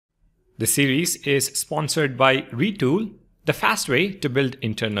This series is sponsored by Retool, the fast way to build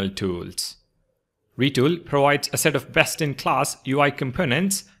internal tools. Retool provides a set of best-in-class UI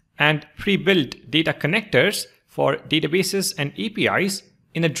components and pre-built data connectors for databases and APIs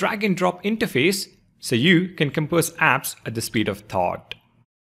in a drag-and-drop interface so you can compose apps at the speed of thought.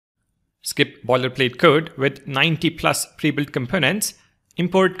 Skip boilerplate code with 90+ pre-built components,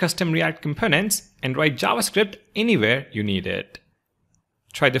 import custom React components, and write JavaScript anywhere you need it.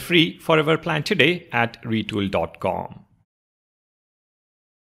 Try the free forever plan today at retool.com.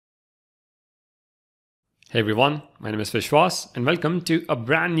 Hey everyone, my name is Vishwas and welcome to a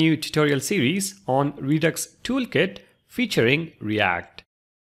brand new tutorial series on Redux Toolkit featuring React.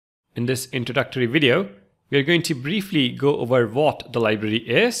 In this introductory video, we are going to briefly go over what the library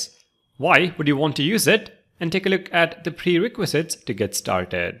is, why would you want to use it, and take a look at the prerequisites to get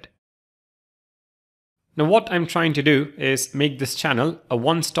started. Now what I'm trying to do is make this channel a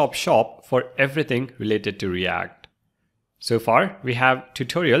one-stop shop for everything related to React. So far, we have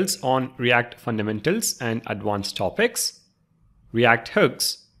tutorials on React fundamentals and advanced topics, React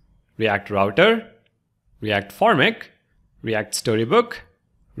hooks, React router, React formic, React storybook,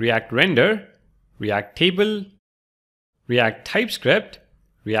 React render, React table, React TypeScript,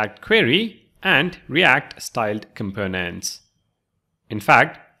 React query, and React styled components. In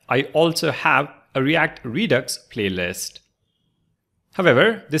fact, I also have a React Redux playlist.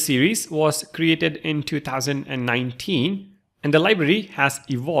 However, the series was created in 2019 and the library has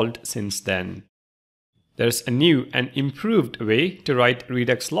evolved since then. There's a new and improved way to write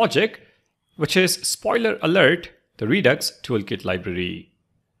Redux logic, which is, spoiler alert, the Redux Toolkit library.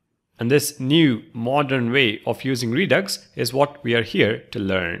 And this new modern way of using Redux is what we are here to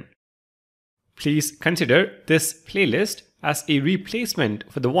learn. Please consider this playlist as a replacement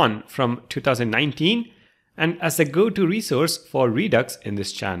for the one from 2019 and as a go-to resource for Redux in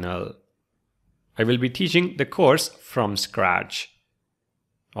this channel. I will be teaching the course from scratch.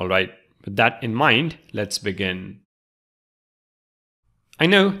 Alright, with that in mind, let's begin. I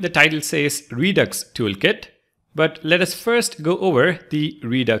know the title says Redux Toolkit, but let us first go over the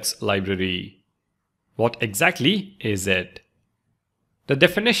Redux library. What exactly is it? The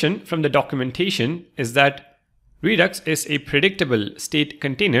definition from the documentation is that Redux is a predictable state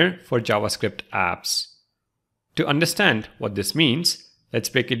container for JavaScript apps. To understand what this means, let's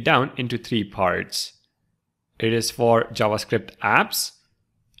break it down into three parts. It is for JavaScript apps,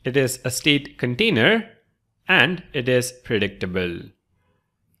 it is a state container, and it is predictable.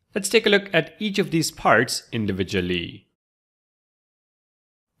 Let's take a look at each of these parts individually.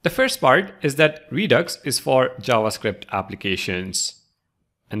 The first part is that Redux is for JavaScript applications.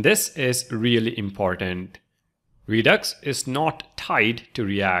 And this is really important. Redux is not tied to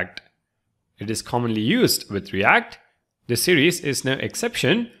React. It is commonly used with React. This series is no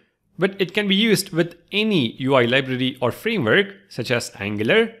exception, but it can be used with any UI library or framework such as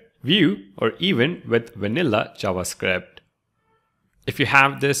Angular, Vue, or even with vanilla JavaScript. If you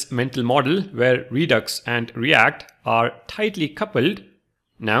have this mental model where Redux and React are tightly coupled,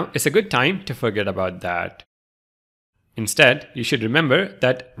 now is a good time to forget about that. Instead, you should remember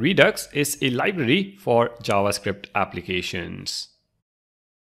that Redux is a library for JavaScript applications.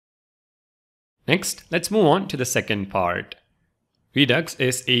 Next, let's move on to the second part. Redux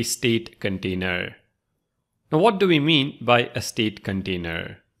is a state container. Now, what do we mean by a state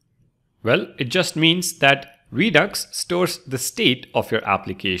container? Well, it just means that Redux stores the state of your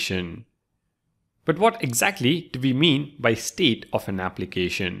application. But what exactly do we mean by state of an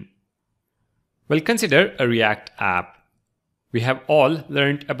application? Well, consider a React app. We have all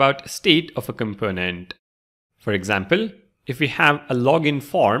learned about state of a component. For example, if we have a login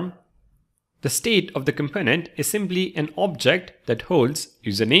form, the state of the component is simply an object that holds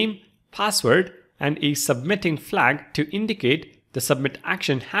username, password, and a submitting flag to indicate the submit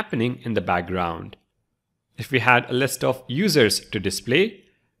action happening in the background. If we had a list of users to display,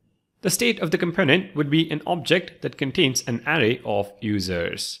 the state of the component would be an object that contains an array of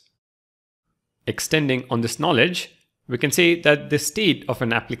users. Extending on this knowledge, we can say that the state of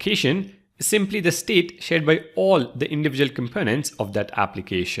an application is simply the state shared by all the individual components of that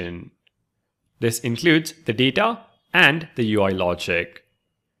application. This includes the data and the UI logic.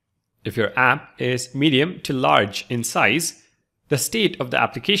 If your app is medium to large in size, the state of the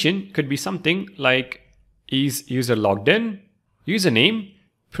application could be something like: is user logged in, username,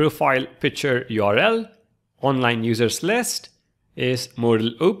 profile picture URL, online users list, is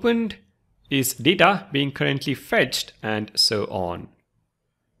modal opened, is data being currently fetched, and so on.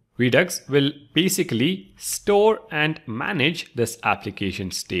 Redux will basically store and manage this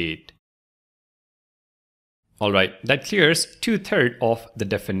application state. Alright, that clears 2/3 of the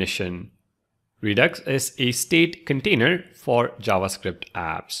definition. Redux is a state container for JavaScript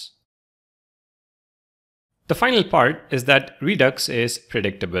apps. The final part is that Redux is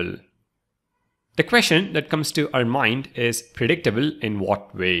predictable. The question that comes to our mind is predictable in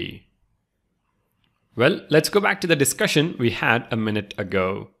what way? Well, let's go back to the discussion we had a minute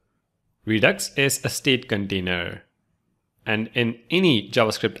ago. Redux is a state container. And in any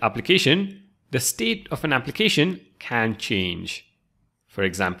JavaScript application, the state of an application can change. For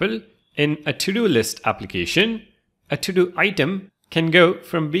example, in a to-do list application, a to-do item can go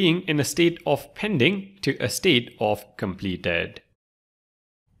from being in a state of pending to a state of completed.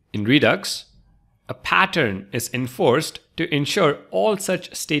 In Redux, a pattern is enforced to ensure all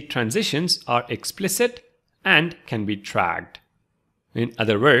such state transitions are explicit and can be tracked. In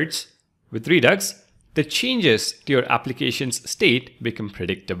other words, with Redux, the changes to your application's state become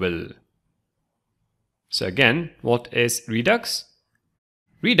predictable. So again, what is Redux?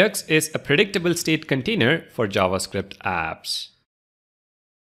 Redux is a predictable state container for JavaScript apps.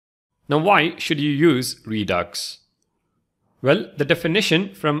 Now, why should you use Redux? Well, the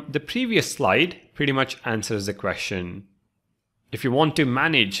definition from the previous slide pretty much answers the question. If you want to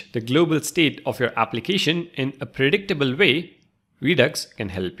manage the global state of your application in a predictable way, Redux can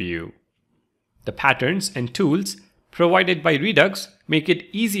help you. The patterns and tools provided by Redux make it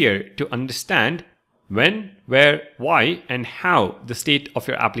easier to understand when, where, why, and how the state of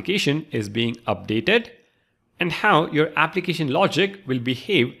your application is being updated, and how your application logic will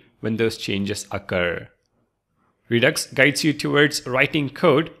behave when those changes occur. Redux guides you towards writing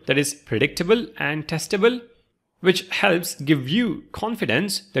code that is predictable and testable, which helps give you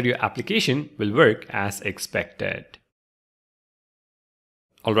confidence that your application will work as expected.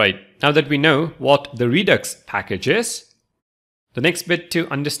 Alright, now that we know what the Redux package is, the next bit to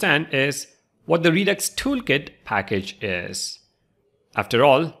understand is what the Redux Toolkit package is. After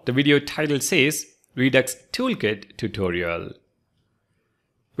all, the video title says Redux Toolkit tutorial.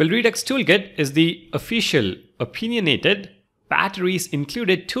 Well, Redux Toolkit is the official, opinionated, batteries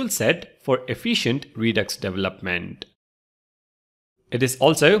included toolset for efficient Redux development. It is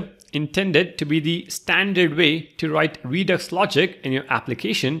also intended to be the standard way to write Redux logic in your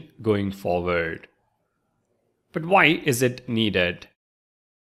application going forward. But why is it needed?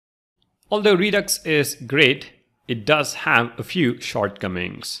 Although Redux is great, it does have a few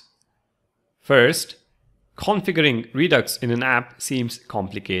shortcomings. First, configuring Redux in an app seems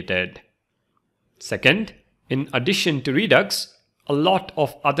complicated. Second, in addition to Redux, a lot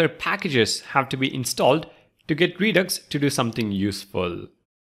of other packages have to be installed to get Redux to do something useful.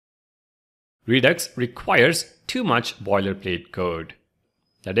 Redux requires too much boilerplate code.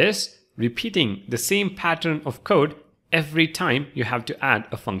 That is, repeating the same pattern of code every time you have to add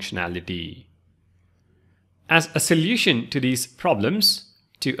a functionality. As a solution to these problems,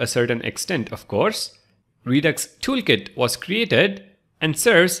 to a certain extent of course, Redux Toolkit was created and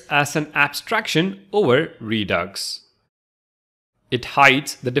serves as an abstraction over Redux. It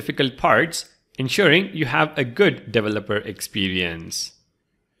hides the difficult parts, ensuring you have a good developer experience.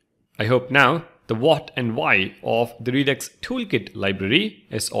 I hope now the what and why of the Redux Toolkit library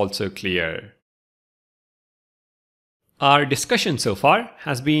is also clear. Our discussion so far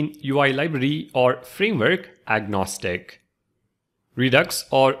has been UI library or framework agnostic. Redux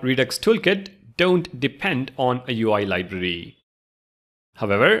or Redux Toolkit don't depend on a UI library.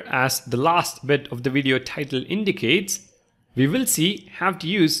 However, as the last bit of the video title indicates, we will see how to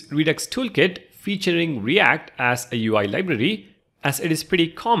use Redux Toolkit featuring React as a UI library, as it is pretty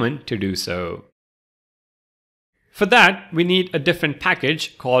common to do so. For that, we need a different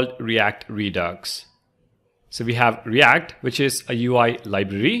package called React Redux. So we have React, which is a UI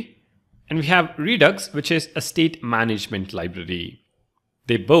library, and we have Redux, which is a state management library.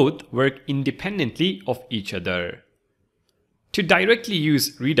 They both work independently of each other. To directly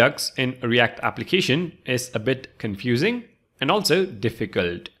use Redux in a React application is a bit confusing and also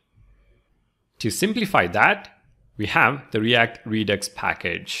difficult. To simplify that, we have the React Redux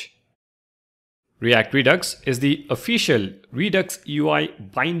package. React Redux is the official Redux UI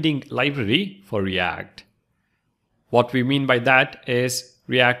binding library for React. What we mean by that is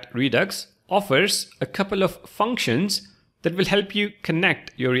React Redux offers a couple of functions that will help you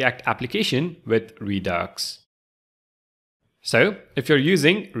connect your React application with Redux. So, if you're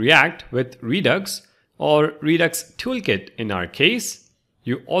using React with Redux or Redux Toolkit in our case,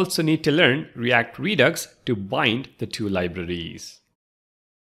 you also need to learn React Redux to bind the two libraries.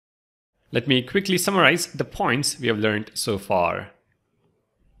 Let me quickly summarize the points we have learned so far.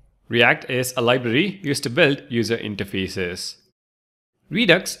 React is a library used to build user interfaces.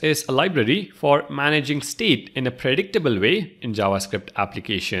 Redux is a library for managing state in a predictable way in JavaScript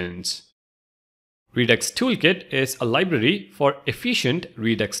applications. Redux Toolkit is a library for efficient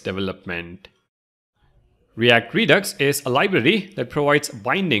Redux development. React Redux is a library that provides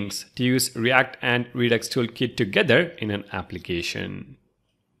bindings to use React and Redux Toolkit together in an application.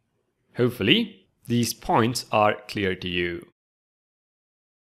 Hopefully, these points are clear to you.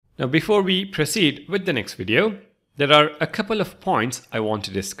 Now, before we proceed with the next video, there are a couple of points I want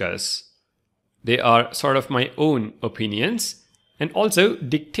to discuss. They are sort of my own opinions and also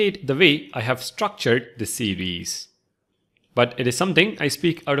dictate the way I have structured the series. But it is something I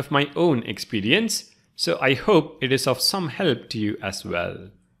speak out of my own experience, so I hope it is of some help to you as well.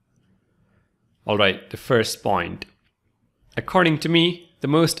 Alright, the first point. According to me, the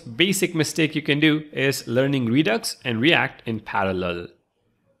most basic mistake you can do is learning Redux and React in parallel.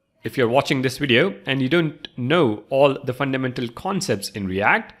 If you're watching this video and you don't know all the fundamental concepts in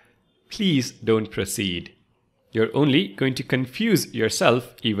React, please don't proceed. You're only going to confuse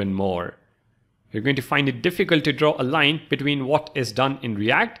yourself even more. You're going to find it difficult to draw a line between what is done in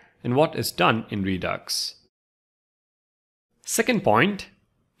React and what is done in Redux. Second point,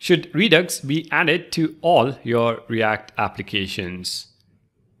 should Redux be added to all your React applications?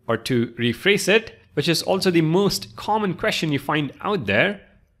 Or to rephrase it, which is also the most common question you find out there,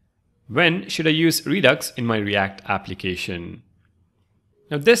 when should I use Redux in my React application?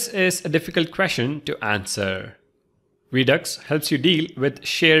 Now, this is a difficult question to answer. Redux helps you deal with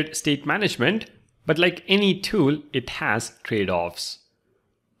shared state management, but like any tool, it has trade-offs.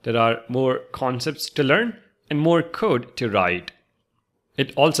 There are more concepts to learn and more code to write.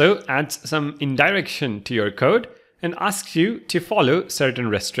 It also adds some indirection to your code and asks you to follow certain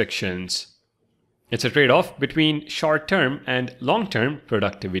restrictions. It's a trade-off between short-term and long-term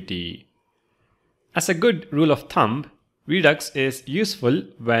productivity. As a good rule of thumb, Redux is useful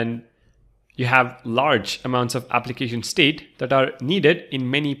when you have large amounts of application state that are needed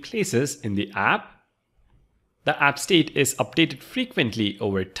in many places in the app. The app state is updated frequently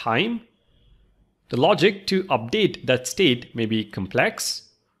over time. The logic to update that state may be complex.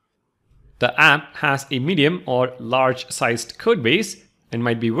 The app has a medium or large-sized codebase and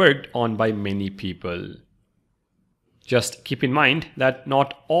might be worked on by many people. Just keep in mind that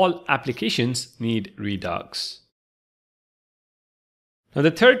not all applications need Redux. Now,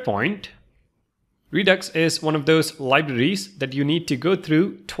 the third point, Redux is one of those libraries that you need to go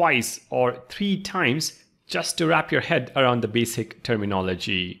through twice or 3 times just to wrap your head around the basic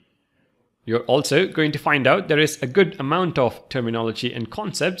terminology. You're also going to find out there is a good amount of terminology and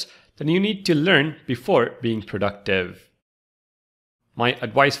concepts that you need to learn before being productive. My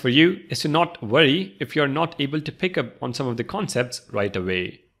advice for you is to not worry if you're not able to pick up on some of the concepts right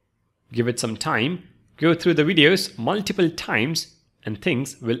away. Give it some time, go through the videos multiple times, and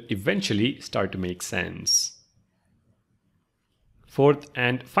things will eventually start to make sense. Fourth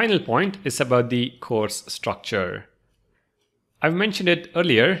and final point is about the course structure. I've mentioned it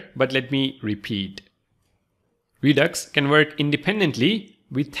earlier, but let me repeat. Redux can work independently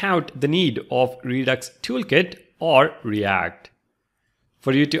without the need of Redux Toolkit or React.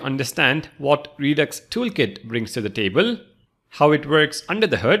 For you to understand what Redux Toolkit brings to the table, how it works under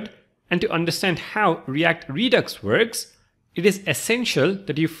the hood, and to understand how React Redux works, it is essential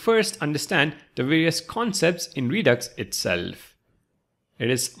that you first understand the various concepts in Redux itself.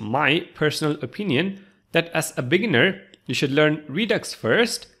 It is my personal opinion that as a beginner, you should learn Redux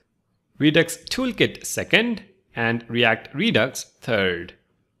first, Redux Toolkit second, and React Redux third.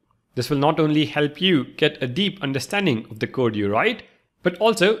 This will not only help you get a deep understanding of the code you write, but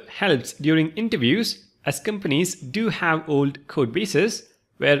also helps during interviews, as companies do have old code bases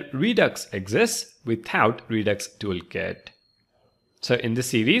where Redux exists without Redux Toolkit. So in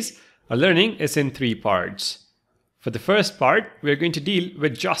this series, our learning is in 3 parts. For the first part, we are going to deal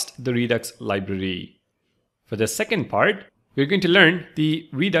with just the Redux library. For the second part, we are going to learn the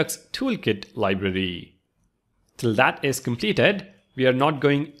Redux Toolkit library. Till that is completed, we are not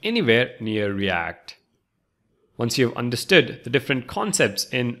going anywhere near React. Once you've understood the different concepts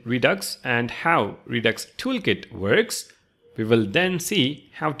in Redux and how Redux Toolkit works, we will then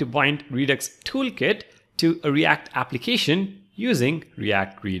see how to bind Redux Toolkit to a React application using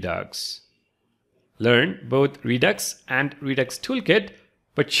React Redux. Learn both Redux and Redux Toolkit,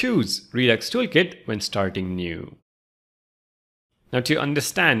 but choose Redux Toolkit when starting new. Now, to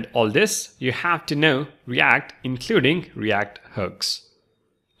understand all this, you have to know React, including React hooks.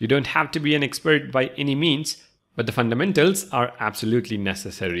 You don't have to be an expert by any means, but the fundamentals are absolutely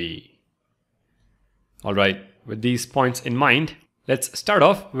necessary. Alright, with these points in mind, let's start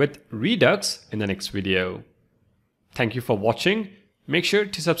off with Redux in the next video. Thank you for watching. Make sure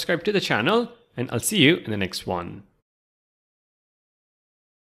to subscribe to the channel, and I'll see you in the next one.